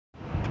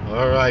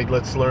Alright,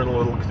 let's learn a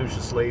little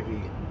Kedushas Levi.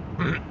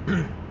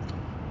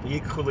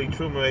 V'yikchu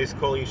Terumah es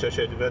kol ish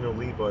asher divenu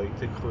Levi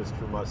tikchu es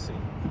Terumasi.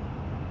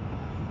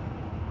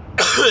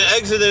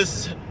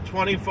 Exodus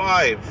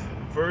 25,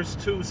 verse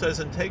 2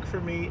 says, "And take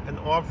for me an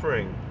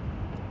offering,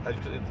 a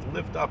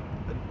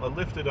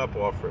lifted up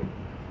offering,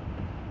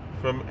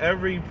 from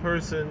every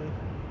person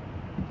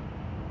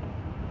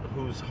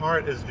whose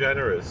heart is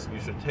generous. You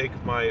should take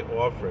my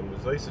offering.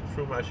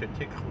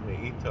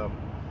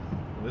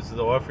 And this is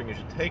the offering you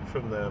should take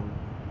from them: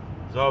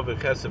 zahav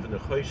v'chesef and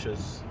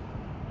Kedushas,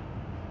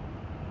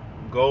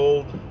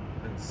 gold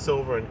and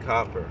silver and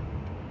copper."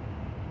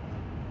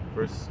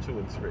 Verses 2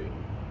 and 3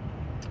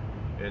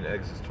 in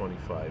Exodus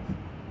 25.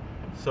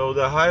 So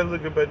the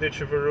Heilige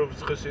Berditcher Veruv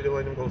Chesed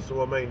Elonim Kol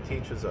Sulamein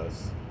teaches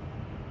us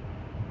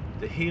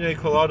the Hine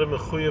Kol Adam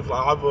Mechuyev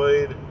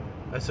La'avoid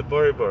as a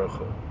Bori Baruch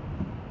Hu.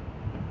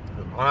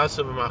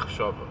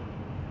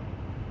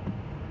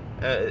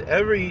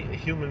 Every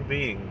human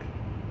being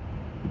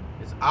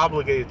is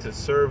obligated to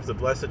serve the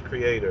Blessed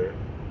Creator,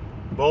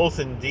 both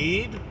in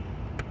deed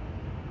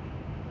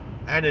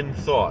and in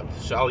thought.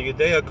 Shal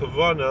Yedei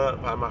Kavana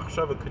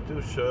V'Machshava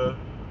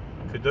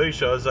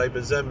Kedushas I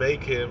bezeh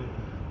make him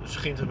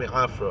Shechinta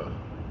Me'afra.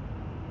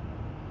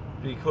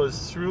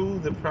 Because through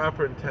the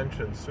proper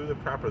intentions, through the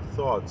proper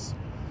thoughts,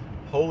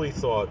 holy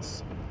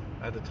thoughts,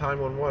 at the time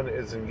when one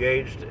is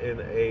engaged in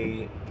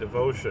a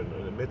devotion,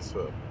 in a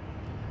mitzvah,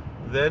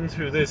 then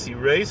through this he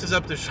raises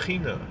up the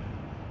Shechina,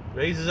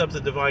 raises up the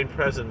divine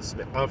presence,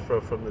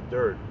 Me'afra, from the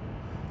dirt.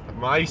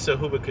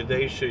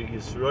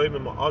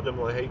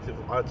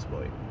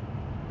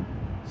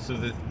 So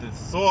the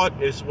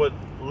thought is what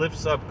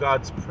lifts up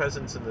God's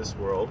presence in this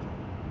world,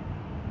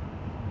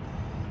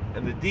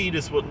 and the deed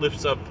is what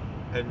lifts up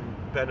and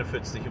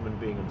benefits the human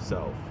being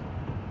himself.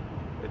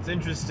 It's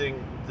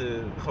interesting,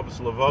 the Chavos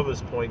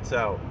Levavos points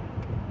out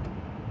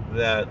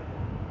that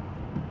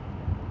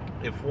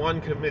if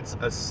one commits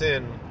a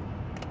sin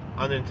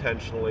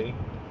unintentionally,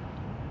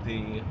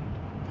 the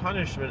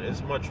punishment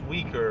is much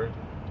weaker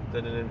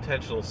than an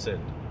intentional sin.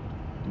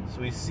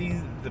 So we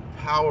see the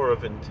power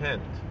of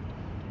intent.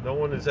 No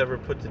one is ever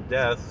put to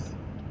death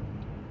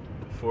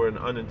for an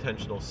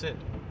unintentional sin.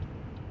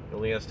 He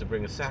only has to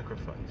bring a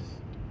sacrifice,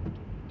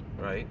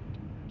 right?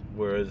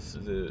 Whereas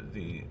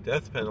the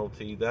death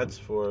penalty, that's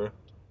for,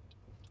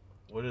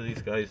 what are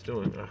these guys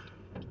doing?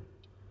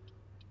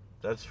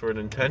 That's for an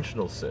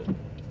intentional sin,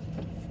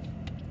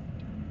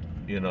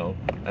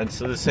 And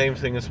so the same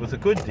thing is with a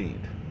good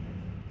deed.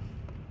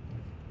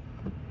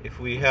 If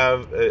we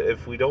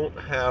don't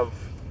have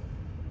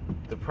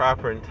the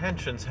proper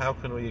intentions, how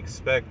can we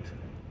expect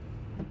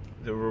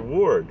the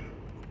reward?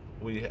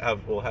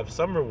 We'll have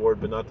some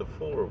reward, but not the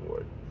full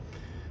reward.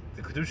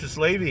 The Kedushas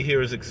Levi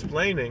here is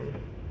explaining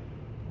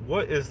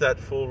what is that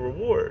full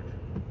reward.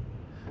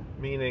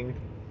 Meaning,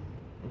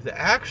 the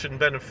action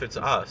benefits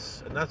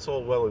us, and that's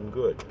all well and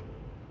good.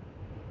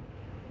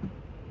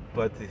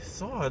 But the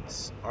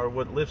thoughts are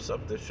what lifts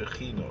up the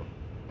Shekhinah.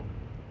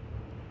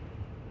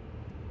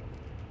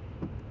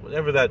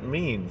 Whatever that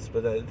means,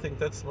 but I think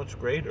that's much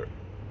greater,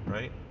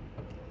 right?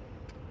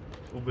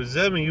 So the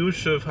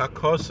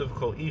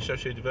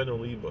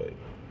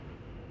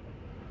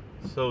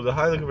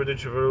Heilige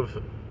Berditcher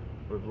Veruv,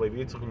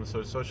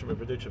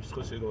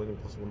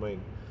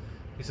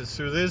 he says,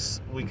 through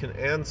this we can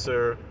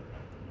answer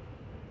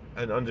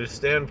and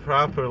understand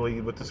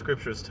properly what the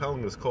Scripture is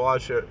telling us.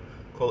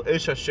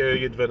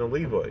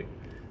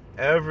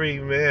 Every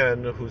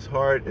man whose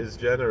heart is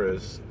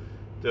generous,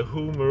 when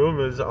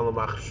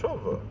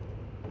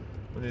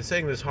he's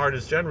saying his heart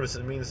is generous,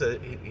 it means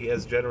that he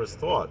has generous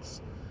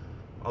thoughts.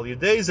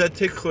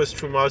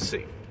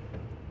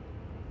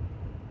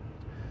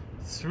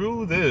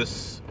 Through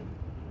this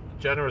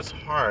generous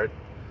heart,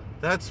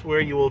 that's where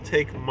you will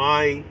take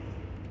my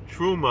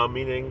Terumah,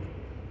 meaning,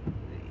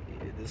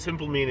 the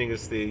simple meaning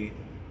is the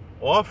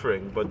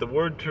offering, but the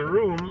word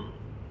Terum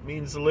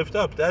means to lift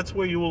up. That's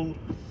where you will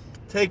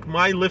take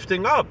my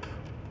lifting up,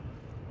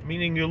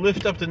 meaning you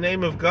lift up the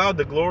name of God,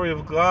 the glory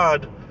of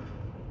God,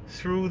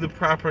 through the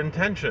proper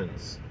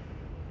intentions.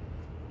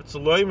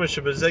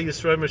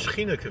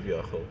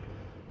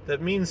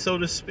 That means, so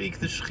to speak,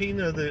 the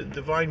Shekhinah, the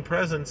divine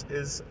presence,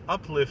 is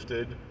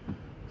uplifted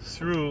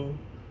through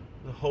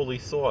the holy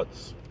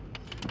thoughts.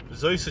 And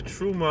this is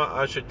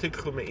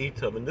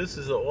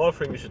the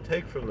offering you should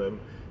take from them.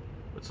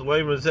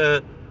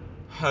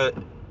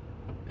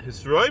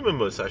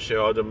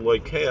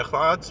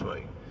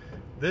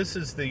 This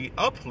is the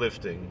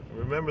uplifting.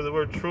 Remember, the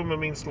word Terumah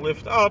means to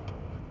lift up,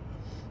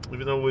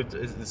 even though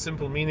the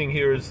simple meaning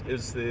here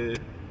is the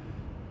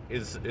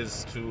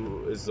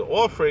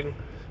offering.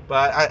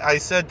 But I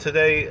said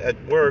today at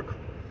work,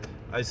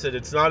 I said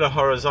it's not a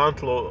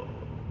horizontal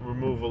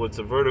removal, it's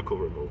a vertical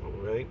removal,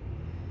 right?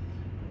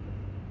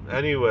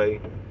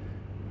 Anyway,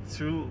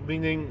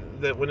 meaning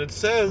that when it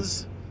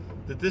says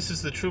that this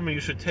is the Terumah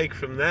you should take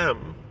from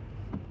them,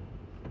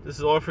 this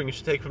is the offering you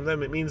should take from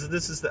them, it means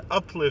this is the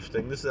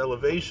uplifting, this is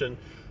elevation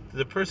that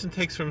the person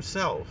takes for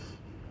himself.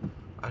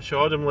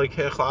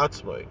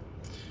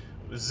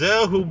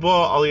 Zehu ba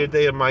al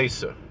yedei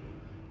ma'aser.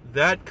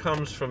 That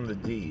comes from the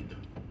deed.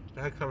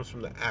 That comes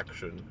from the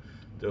action.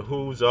 The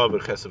hu zav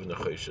v'chesav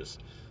nechoshes.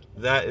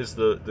 That is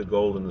the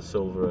gold and the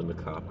silver and the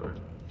copper.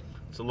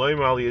 So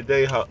loim al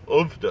yedei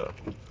ha'uvda.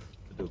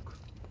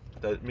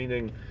 That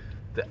meaning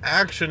the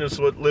action is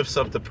what lifts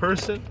up the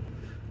person,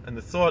 and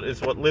the thought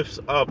is what lifts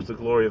up the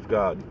glory of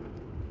God.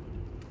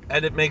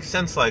 And it makes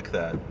sense like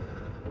that,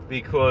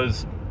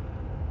 because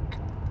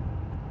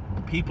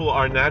people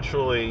are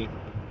naturally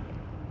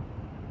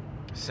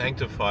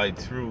sanctified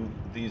through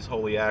these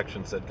holy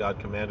actions that God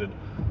commanded,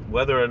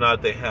 whether or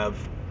not they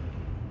have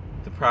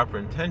the proper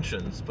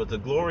intentions. But the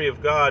glory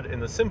of God,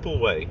 in a simple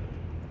way,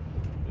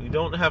 you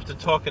don't have to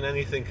talk in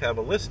anything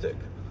Kabbalistic.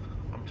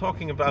 I'm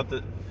talking about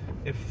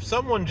if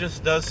someone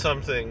just does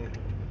something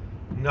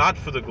not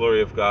for the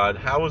glory of God,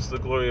 how is the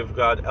glory of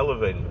God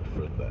elevated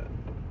for that?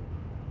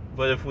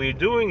 But if we're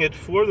doing it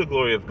for the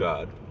glory of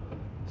God,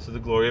 so the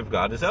glory of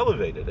God is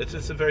elevated. It's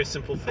just a very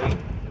simple thing.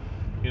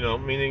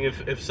 Meaning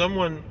if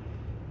someone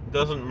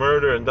doesn't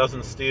murder and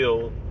doesn't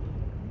steal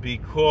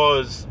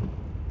because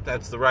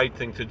that's the right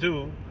thing to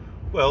do,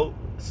 well,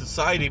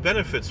 society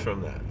benefits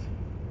from that.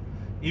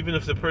 Even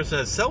if the person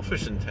has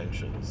selfish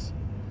intentions,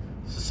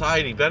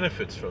 society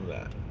benefits from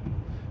that.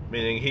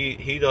 Meaning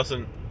he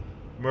doesn't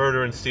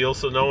murder and steal,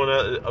 so no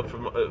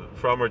one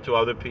from or to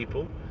other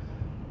people.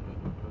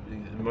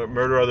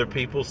 Murder other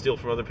people, steal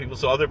from other people,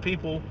 so other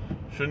people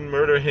shouldn't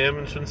murder him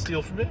and shouldn't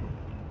steal from him.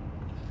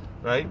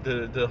 Right?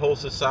 The whole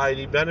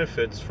society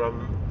benefits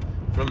from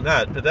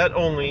that. But that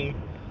only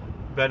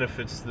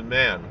benefits the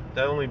man.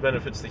 That only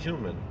benefits the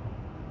human.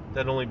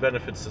 That only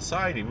benefits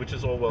society, which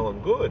is all well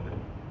and good.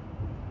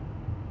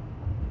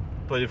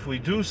 But if we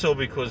do so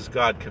because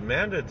God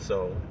commanded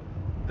so,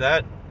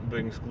 that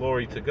brings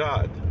glory to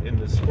God in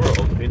this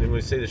world. Meaning, when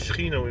we say the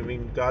Shekhinah, we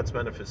mean God's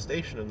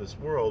manifestation in this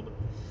world.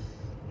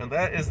 And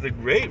that is the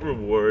great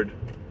reward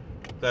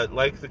that,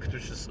 like the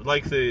Kedushas,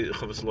 like the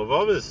Chavos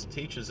Levavos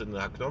teaches in the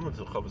Hakdamah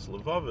to Chavos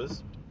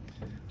Levavos.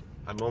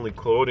 I'm only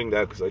quoting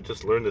that because I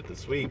just learned it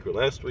this week or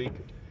last week.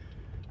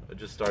 I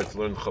just started to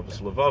learn Chavos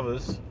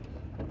Levavos.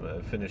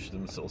 I finished the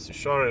Mesilas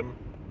Yesharim,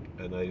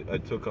 and I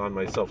took on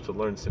myself to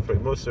learn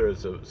Sifrei Musar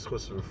as a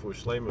schus refuah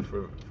shleima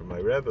for my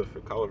Rebbe, for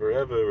Kalav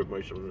Rebbe, Reb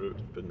Moshe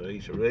ben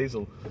Aisha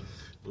Rezel,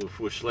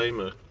 refuah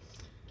shleima.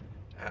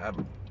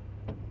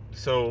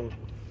 So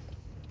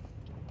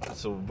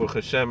Baruch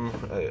Hashem,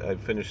 I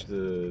finished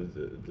the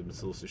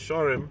Mesilas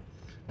Yesharim.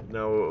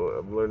 Now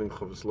I'm learning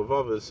Chavos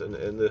Levavos,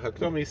 and the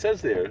Hakdamah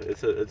says there,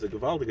 it's a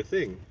gewaldige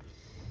thing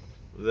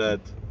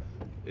that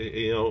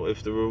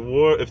if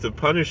the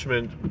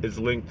punishment is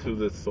linked to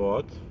the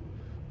thought,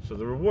 so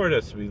the reward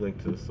has to be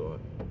linked to the thought.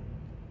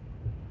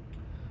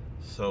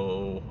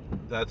 So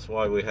that's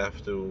why we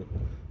have to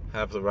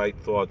have the right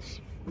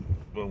thoughts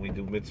when we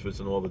do mitzvahs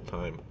and all the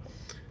time,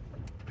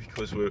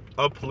 because we're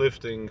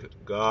uplifting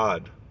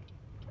God.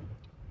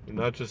 We're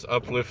not just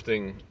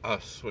uplifting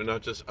us. We're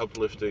not just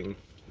uplifting,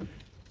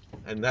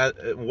 and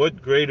that.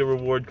 What greater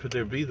reward could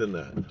there be than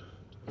that?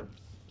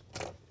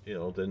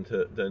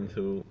 Than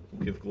to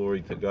give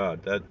glory to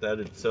God. That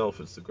itself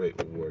is the great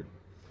reward.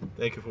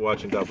 Thank you for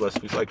watching. God bless.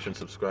 Please like, share, and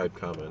subscribe,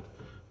 comment.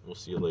 We'll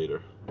see you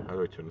later. How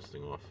do I turn this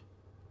thing off?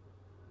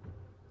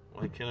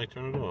 Why can't I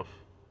turn it off?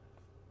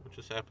 What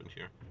just happened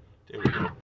here? There we go.